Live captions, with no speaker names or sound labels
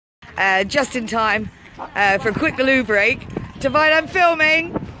just in time for a quick loo break to find I'm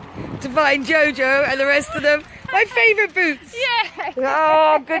filming, to find Jojo and the rest of them. My favourite boots. Yeah.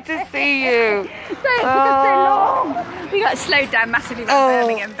 Oh, good to see you. We got slowed down massively by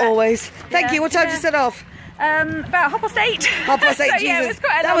Birmingham. Always. Thank you. What time did you set off? About 8:30. 8:30. So, Jesus. yeah, it was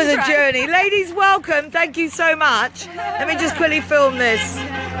quite that was a drive. journey. Ladies, welcome. Thank you so much. Let me just quickly film this.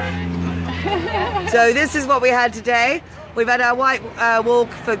 So this is what we had today. We've had our white walk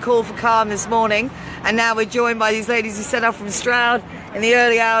for Call for Calm this morning, and now we're joined by these ladies who set off from Stroud in the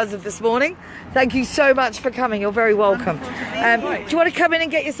early hours of this morning. Thank you so much for coming. You're very welcome. Do you want to come in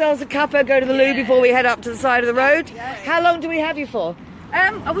and get yourselves a cuppa, go to the loo before we head up to the side of the road? How long do we have you for?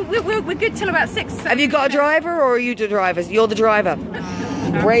 We're good till about 6. Have you got a driver, or are you the driver? You're the driver.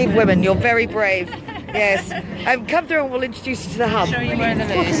 Brave women. You're very brave. Yes. Come through and we'll introduce you to the hub. Show you where the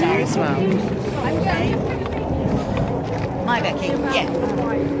loos are as well. Hi, Becky. Yeah.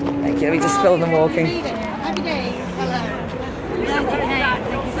 Thank you. Let me just film them walking. Happy days. Hello. Thank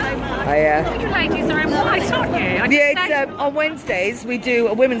you so much. Ladies are in white, aren't you? Yeah, it's, on Wednesdays we do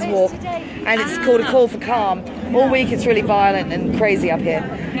a women's walk, and it's called a Call for Calm. All week it's really violent and crazy up here,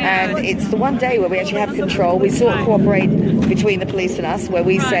 and it's the one day where we actually have control. We sort of cooperate between the police and us, where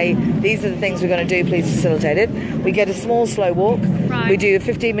we say these are the things we're going to do, please facilitate it. We get a small slow walk. We do a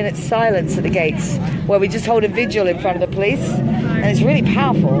 15-minute silence at the gates, where we just hold a vigil in front of the police, and it's really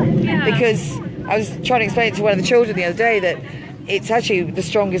powerful because I was trying to explain it to one of the children the other day that it's actually the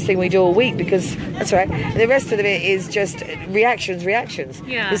strongest thing we do all week, because that's right, the rest of it is just reactions.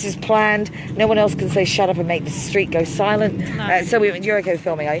 This is planned. No one else can say shut up and make the street go silent. You're okay with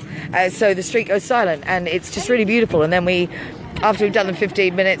filming, are you? So the street goes silent, and it's just really beautiful. And then after we've done the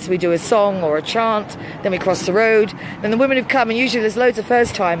 15 minutes, we do a song or a chant, then we cross the road. Then the women have come, and usually there's loads of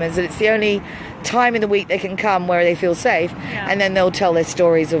first timers, and it's the only time in the week they can come where they feel safe, and then they'll tell their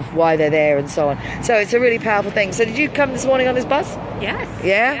stories of why they're there and so on. So it's a really powerful thing. So did you come this morning on this bus? Yes.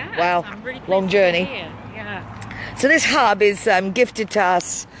 Yeah? Yes. Wow. I'm really long journey. Yeah. So this hub is gifted to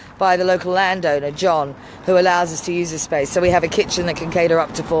us by the local landowner, John, who allows us to use this space. So we have a kitchen that can cater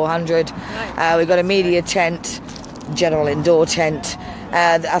up to 400. We've got a media tent, general indoor tent.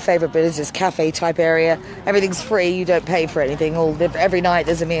 Our favourite bit is this cafe type area. Everything's free, you don't pay for anything. Every night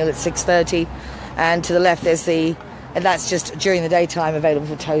there's a meal at 6:30, and to the left there's and that's just during the daytime, available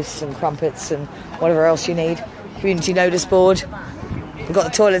for toasts and crumpets and whatever else you need. Community notice board. We've got the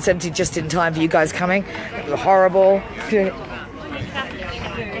toilets empty just in time for you guys coming. It was horrible.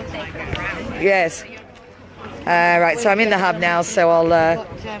 Yes. Right, so I'm in the hub now, so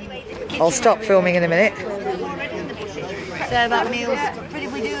I'll stop filming in a minute. So about meals,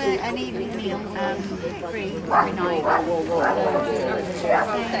 we do an evening meal free every night.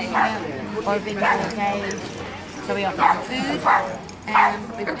 Or a video day. So we offer some food.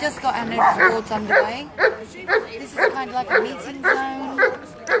 We've just got our notice boards underway. This is kind of like a meeting zone.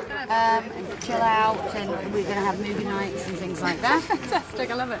 And chill out, and we're going to have movie nights and things like that.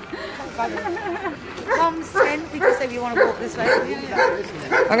 Fantastic, I love it. Tom's tent, we just say we want to walk this way.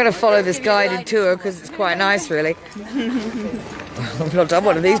 I'm going to follow this guided tour because it's quite nice, really. I've not done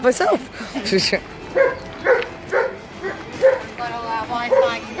one of these myself. Got all our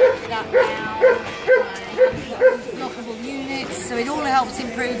Wi-Fi connected up now. Lockable units, so it all helps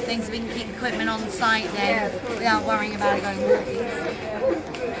improve things. We can keep equipment on site then without worrying about it going walking.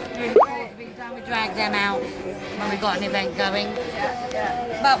 Really cool to be done. We dragged them out when we got an event going.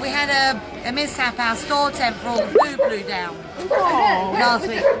 But we had a mishap. Our store tent for all the food blew down last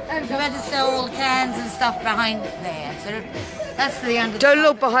week. So we had to sell all the cans and stuff behind there. So that's the under. Don't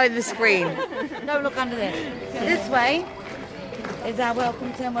look behind the screen. Don't look under there. So this way is our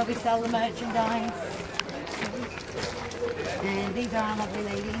welcome tent where we sell the merchandise. And these are our lovely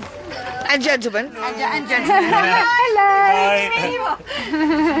ladies. And gentlemen. And gentlemen. Hello.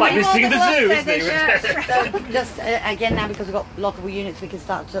 Like visiting the zoo, isn't it? So just again now, because we've got lockable units, we can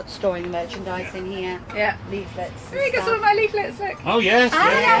start storing the merchandise in here. Yeah. Leaflets. We got some of my leaflets, look. Oh yes.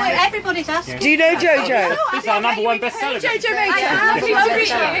 Everybody does. Do you know Jojo? This is our number one bestseller. Jojo made it. Lovely to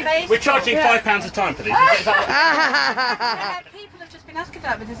meet you. We're charging £5 a time for these. People have just been asking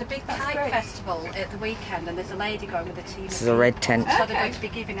about, but there's a big kite festival at the weekend, and there's a lady going with a team. This is a red tent. So they're going to be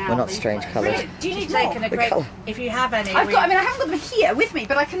giving out. We're not strange colours. Do you need taken a great? If you have any, I haven't got them here with me,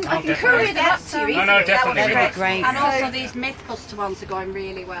 but I can courier them up to you easily. No, definitely. They're great. And also these Mythbuster ones are going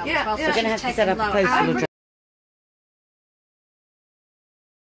really well. Yeah, as well. yeah. So We're going to have she's to set up taken a loads. postal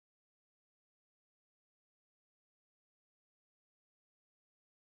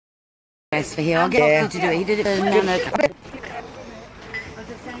address. For here, I'll get Oscar to do it. He did it for Nana.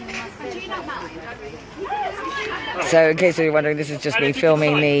 So in case you're wondering, this is just me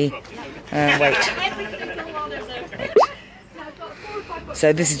filming the... wait.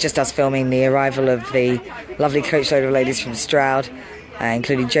 So this is just us filming the arrival of the lovely coachload of ladies from Stroud,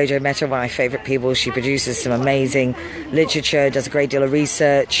 including Jojo Mehta, one of my favourite people. She produces some amazing literature, does a great deal of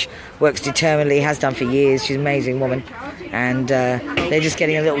research, works determinedly, has done for years. She's an amazing woman. And they're just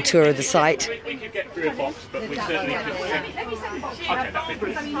getting a little tour of the site. We could get through a box, but we certainly could.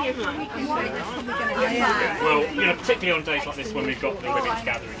 Well, you know, particularly on days like this when we've got the women's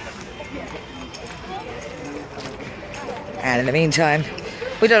gathering. And in the meantime,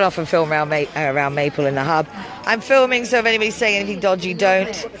 we don't often film around Maple in the hub. I'm filming, so if anybody's saying anything dodgy,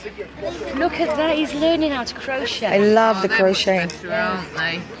 don't. Look at that, he's learning how to crochet. I love the crocheting. Aren't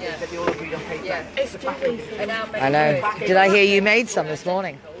they? I know. Did I hear you made some this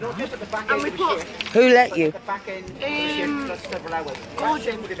morning? And we put Who let you?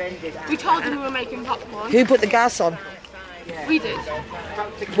 Gordon. We told him we were making popcorn. Who put the gas on? We did.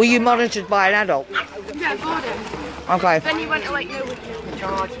 Were you monitored by an adult? Yeah, Gordon. Okay. Then he went to like, no,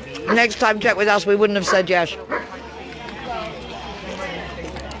 with you. Next time check with us, we wouldn't have said yes.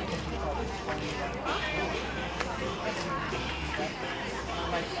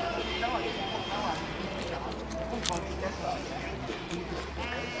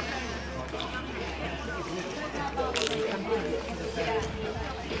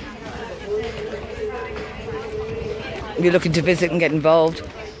 If you're looking to visit and get involved,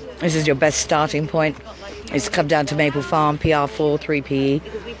 this is your best starting point. It's come down to Maple Farm, PR4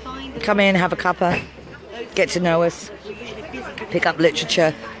 3PE. Come in, have a cuppa, get to know us, pick up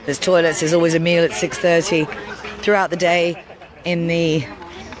literature. There's toilets. There's always a meal at 6:30 throughout the day. In the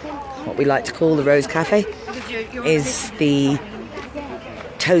what we like to call the Rose Cafe is the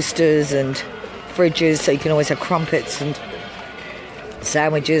toasters and fridges, so you can always have crumpets and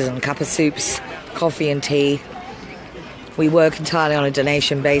sandwiches and cuppa soups, coffee and tea. We work entirely on a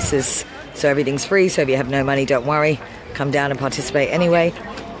donation basis, so everything's free. So if you have no money, don't worry. Come down and participate anyway.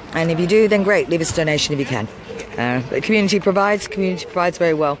 And if you do, then great. Leave us a donation if you can. But the community provides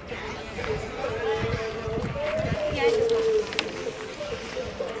very well.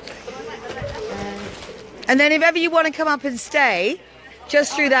 And then if ever you want to come up and stay,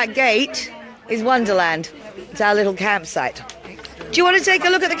 just through that gate is Wonderland. It's our little campsite. Do you want to take a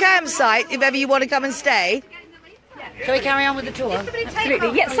look at the campsite if ever you want to come and stay? Shall we carry on with the tour?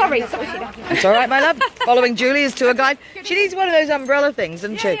 Absolutely. Yeah, sorry. It's all right, my love. Following Julie as tour guide. She needs one of those umbrella things,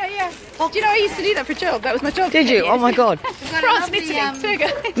 doesn't she? Yeah. Do you know I used to do that for a job? That was my job. Did you? Oh my God. France and Italy. Tour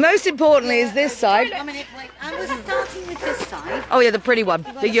guide. Most importantly is this side. I was starting with this side. Oh yeah, the pretty one.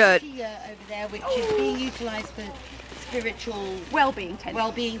 The yurt. Over there, which is being utilised for spiritual Well-being tent.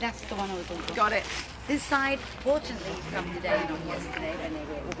 well-being. That's the one I was looking for. Got it. This side, fortunately, from today, not yesterday, when they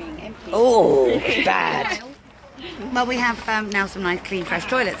were all being empty. Oh, bad. Well, we have now some nice, clean, fresh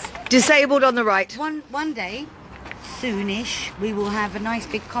toilets. Disabled on the right. One day, soonish, we will have a nice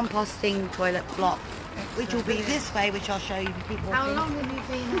big composting toilet block, which will be this way, which I'll show you people. How long have you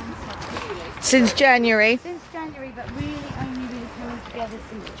been on Since January. Since January, but really only really coming together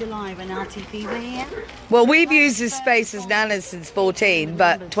since July when RTP were here. Well, we've used this space as Nana's since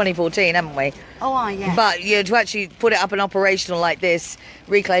 2014, haven't we? Oh, yeah. But to actually put it up and operational like this,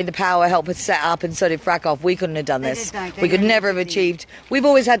 reclaim the power, help us set up, and so did Frack off, we couldn't have done this. We could never have achieved. We've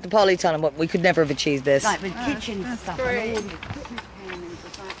always had the polytunnel, but we could never have achieved this. Like with kitchen and stuff. great.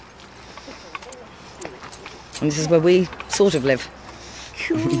 And this is where we sort of live.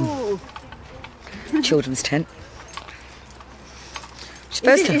 Cool. Children's tent. Is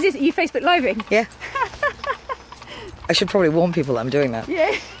this you Facebook living? Yeah. I should probably warn people that I'm doing that.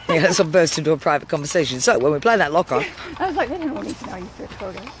 Yeah. Yeah, let's not burst into a private conversation. So, when we're playing that lock-on... I was like, they don't all need to know you're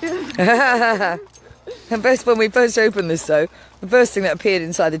recording. And when we first opened this, though, the first thing that appeared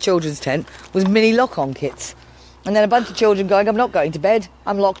inside the children's tent was mini lock-on kits. And then a bunch of children going, I'm not going to bed,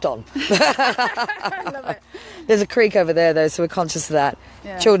 I'm locked on. I love it. There's a creek over there, though, so we're conscious of that.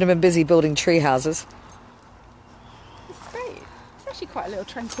 Yeah. Children have been busy building tree houses. It's great. It's actually quite a little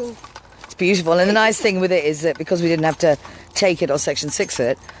tranquil. It's beautiful, and the nice thing with it is that because we didn't have to take it or Section 6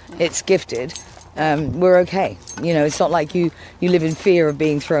 it, it's gifted. We're okay. You know, it's not like you live in fear of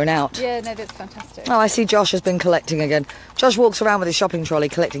being thrown out. Yeah, no, that's fantastic. Oh, I see Josh has been collecting again. Josh walks around with his shopping trolley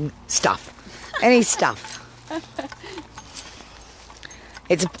collecting stuff. Any stuff.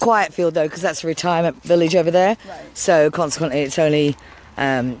 It's a quiet field, though, because that's a retirement village over there. Right. So, consequently, it's only...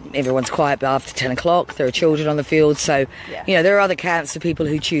 everyone's quiet after 10 o'clock. There are children on the field. So, Yeah. you know, there are other camps for people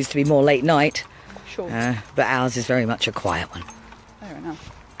who choose to be more late night. Sure. But ours is very much a quiet one. Fair enough.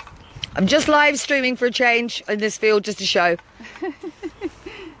 I'm just live streaming for a change in this field, just to show.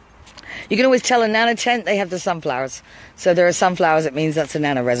 You can always tell a Nana tent, they have the sunflowers. So there are sunflowers, it means that's a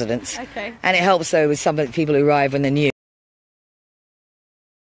Nana residence. Okay. And it helps, though, with some people who arrive when they're new.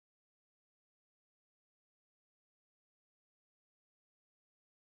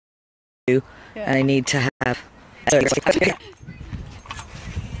 And they need to have... So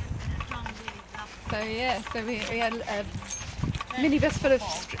yeah, so we had a minibus full of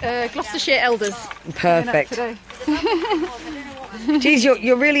Gloucestershire elders. Perfect. Today. Geez,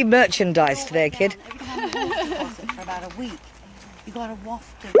 you're really merchandised there, kid. For about a week, you got a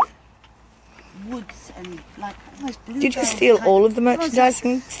waft of woods and like almost blue. Did you steal all of the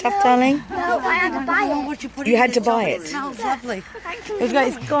merchandising stuff, darling? No, I had to buy it. You had to buy it. Smells lovely.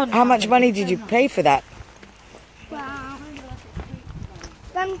 It's gone. How much money did you pay for that? Well,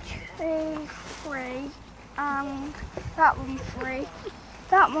 them two free, that one free,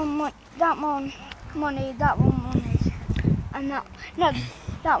 that one money, that one money, and that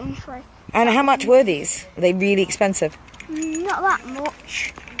one free. And how much were these? Are they really expensive? Not that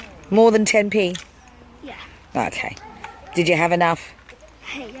much. More than 10p? Yeah. Okay. Did you have enough?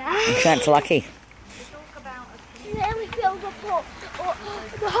 Yeah. That's lucky. Then we filled up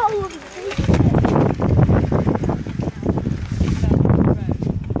the whole of the sea.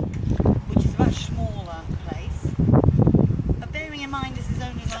 Which is a much smaller place. But bearing in mind this is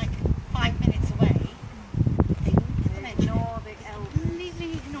only like 5 minutes away, they completely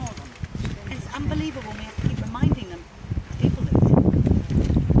ignore them. It's unbelievable. We have to keep reminding them people live there.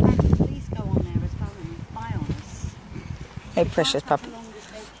 And the police go on there as well and spy on us. Hey, precious puppy. How long does it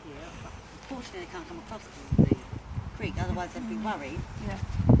take here? Fortunately, they can't come across the creek, otherwise they'd be worried. Yeah.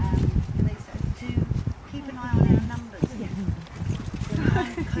 And they said to keep an eye on our numbers.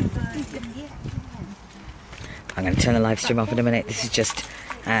 I'm going to turn the live stream off in a minute. This is just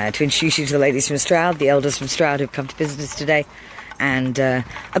to introduce you to the ladies from Stroud, the elders from Stroud who've come to visit us today. And a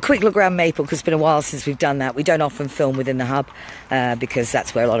quick look around Maple, because it's been a while since we've done that. We don't often film within the hub because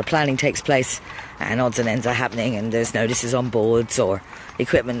that's where a lot of planning takes place and odds and ends are happening and there's notices on boards or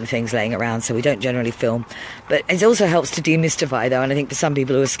equipment and things laying around, so we don't generally film. But it also helps to demystify, though, and I think for some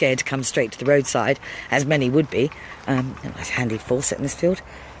people who are scared to come straight to the roadside, as many would be, a nice handy faucet in this field.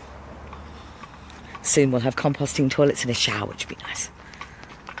 Soon we'll have composting toilets and a shower, which would be nice.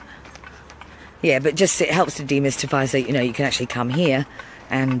 Yeah, but just it helps to demystify so you know you can actually come here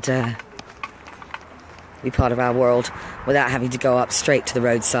and be part of our world without having to go up straight to the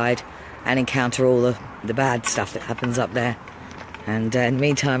roadside and encounter all the bad stuff that happens up there. And in the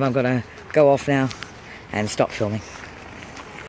meantime, I'm going to go off now and stop filming.